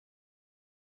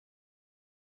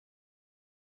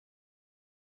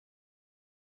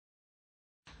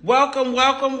Welcome,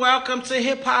 welcome, welcome to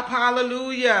Hip Hop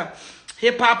Hallelujah.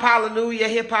 Hip Hop Hallelujah,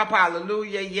 Hip Hop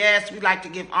Hallelujah. Yes, we like to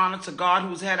give honor to God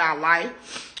who's had our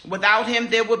life. Without him,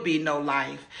 there would be no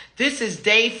life. This is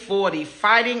day 40,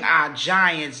 fighting our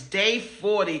giants. Day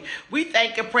 40. We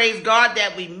thank and praise God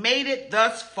that we made it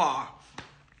thus far.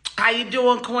 How you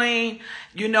doing, Queen?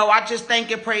 You know, I just thank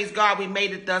and praise God we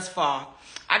made it thus far.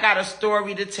 I got a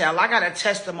story to tell. I got a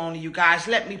testimony, you guys.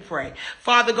 Let me pray.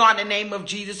 Father God, in the name of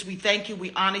Jesus, we thank you,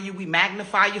 we honor you, we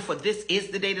magnify you, for this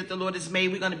is the day that the Lord has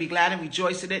made. We're going to be glad and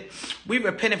rejoice in it. We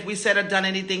repent if we said or done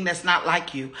anything that's not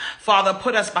like you. Father,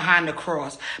 put us behind the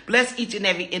cross. Bless each and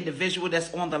every individual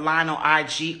that's on the line on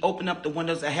IG. Open up the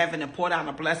windows of heaven and pour down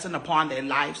a blessing upon their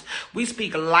lives. We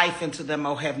speak life into them,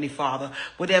 oh Heavenly Father.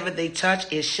 Whatever they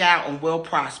touch, it shall and will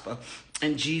prosper.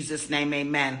 In Jesus' name,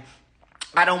 amen.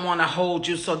 I don't want to hold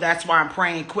you, so that's why I'm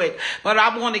praying quick. But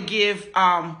I want to give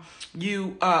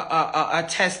you a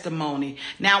testimony.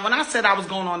 Now, when I said I was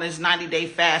going on this 90-day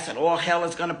fast and all hell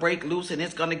is going to break loose and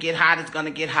it's going to get hot, it's going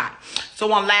to get hot. So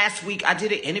on last week, I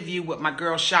did an interview with my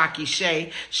girl, Sparky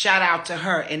Shay. Shout out to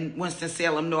her in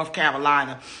Winston-Salem, North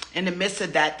Carolina. In the midst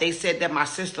of that, they said that my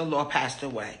sister-in-law passed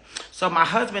away. So my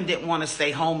husband didn't want to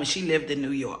stay home, and she lived in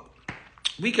New York.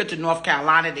 We get to North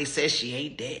Carolina, they said she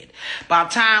ain't dead. By the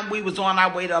time we was on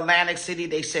our way to Atlantic City,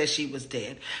 they said she was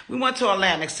dead. We went to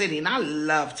Atlantic City, and I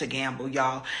love to gamble,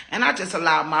 y'all. And I just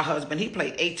allowed my husband, he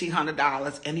played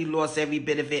 $1,800, and he lost every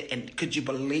bit of it. And could you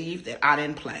believe that I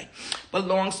didn't play? But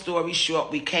long story short,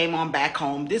 we came on back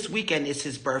home. This weekend is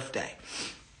his birthday.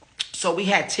 So we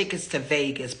had tickets to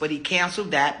Vegas, but he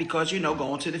canceled that because,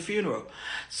 going to the funeral.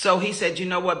 So he said, you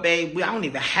know what, babe, I don't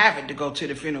even have it to go to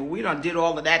the funeral. We done did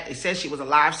all of that. They said she was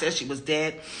alive, said she was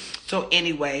dead. So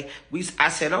anyway, I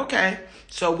said, okay.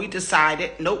 So we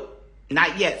decided, nope,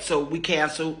 not yet. So we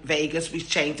canceled Vegas. We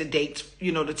changed the dates,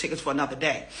 the tickets for another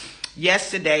day.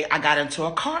 Yesterday, I got into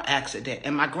a car accident,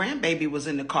 and my grandbaby was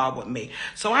in the car with me.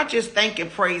 So I just thank and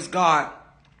praise God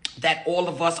that all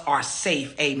of us are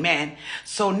safe. Amen.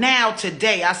 So now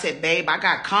today I said, babe, I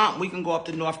got comp. We can go up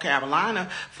to North Carolina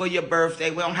for your birthday.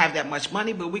 We don't have that much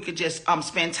money, but we could just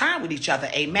spend time with each other.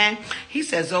 Amen. He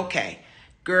says, okay.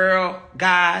 Girl,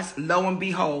 guys, lo and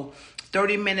behold,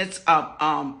 40 minutes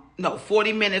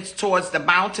towards the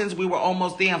mountains. We were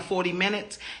almost there in 40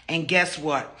 minutes. And guess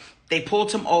what? They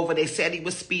pulled him over. They said he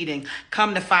was speeding.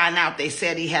 Come to find out, they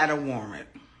said he had a warrant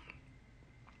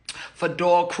for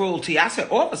dog cruelty. I said,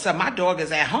 officer, my dog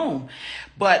is at home.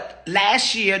 But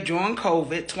last year during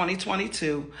COVID,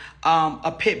 2022,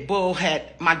 a pit bull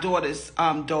my daughter's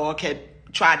dog had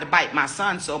tried to bite my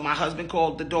son. So my husband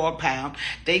called the dog pound.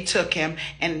 They took him,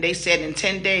 and they said in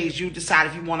 10 days, you decide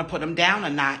if you want to put him down or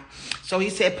not. So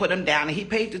he said, put him down, and he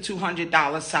paid the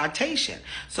 $200 citation.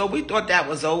 So we thought that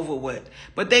was over with.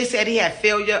 But they said he had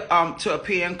failure to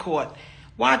appear in court.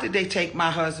 Why did they take my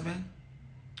husband?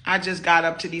 I just got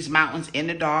up to these mountains in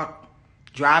the dark,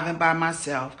 driving by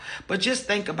myself. But just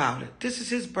think about it. This is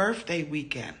his birthday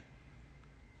weekend.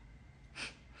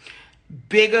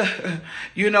 Bigger,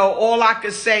 all I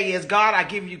could say is, God, I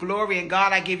give you glory, and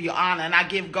God, I give you honor, and I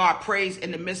give God praise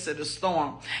in the midst of the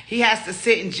storm. He has to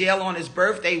sit in jail on his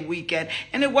birthday weekend,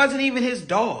 and it wasn't even his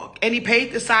dog, and he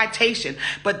paid the citation.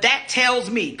 But that tells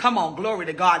me, come on, glory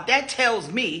to God, that tells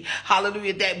me,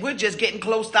 hallelujah, that we're just getting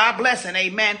close to our blessing,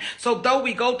 amen. So though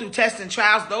we go through tests and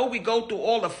trials, though we go through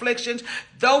all afflictions,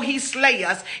 though he slay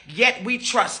us, yet we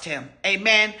trust him,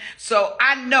 amen. So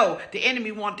I know the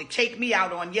enemy wanted to take me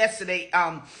out on yesterday,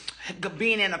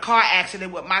 being in a car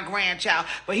accident with my grandchild,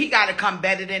 but he got to come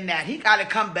better than that. He got to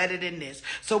come better than this.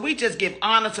 So we just give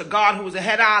honor to God who's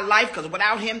ahead of our life, because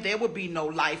without him, there would be no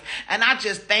life. And I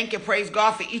just thank and praise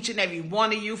God for each and every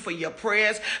one of you, for your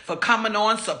prayers, for coming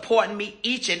on, supporting me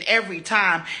each and every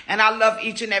time. And I love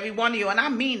each and every one of you. And I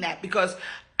mean that, because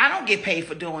I don't get paid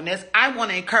for doing this. I want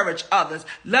to encourage others.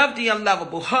 Love the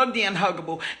unlovable, hug the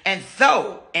unhuggable. And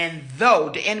though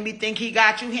the enemy think he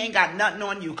got you, he ain't got nothing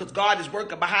on you, because God is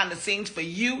working behind the scenes for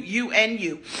you, and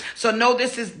you. So know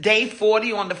this is day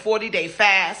 40 on the 40-day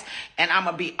fast. And I'm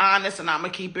going to be honest, and I'm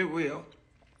going to keep it real.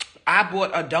 I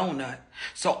bought a donut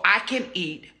so I can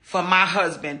eat for my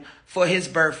husband for his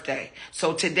birthday.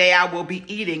 So today I will be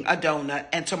eating a donut,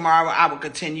 and tomorrow I will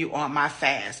continue on my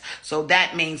fast. So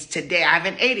that means today, I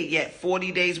haven't ate it yet,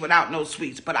 40 days without no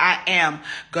sweets, but I am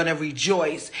going to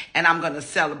rejoice, and I'm going to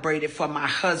celebrate it for my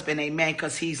husband, amen,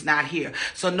 because he's not here.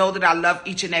 So know that I love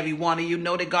each and every one of you.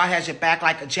 Know that God has your back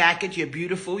like a jacket. You're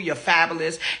beautiful, you're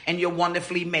fabulous, and you're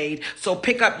wonderfully made. So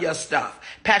pick up your stuff.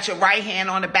 Pat your right hand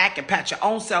on the back and pat your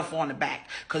own self on the back,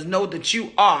 because know that that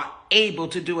you are able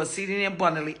to do exceedingly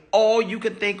abundantly all you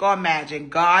can think or imagine.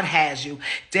 God has you.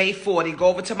 Day 40. Go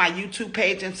over to my YouTube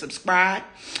page and subscribe.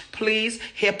 Please.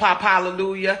 Hip Hop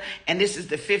Hallelujah. And this is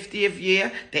the 50th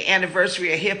year, the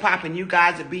anniversary of hip hop, and you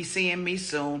guys will be seeing me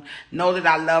soon. Know that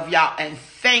I love y'all, and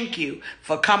thank you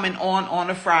for coming on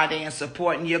a Friday and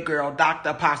supporting your girl, Dr.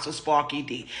 Apostle Sparky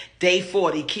D. Day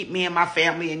 40. Keep me and my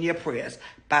family in your prayers.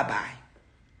 Bye-bye.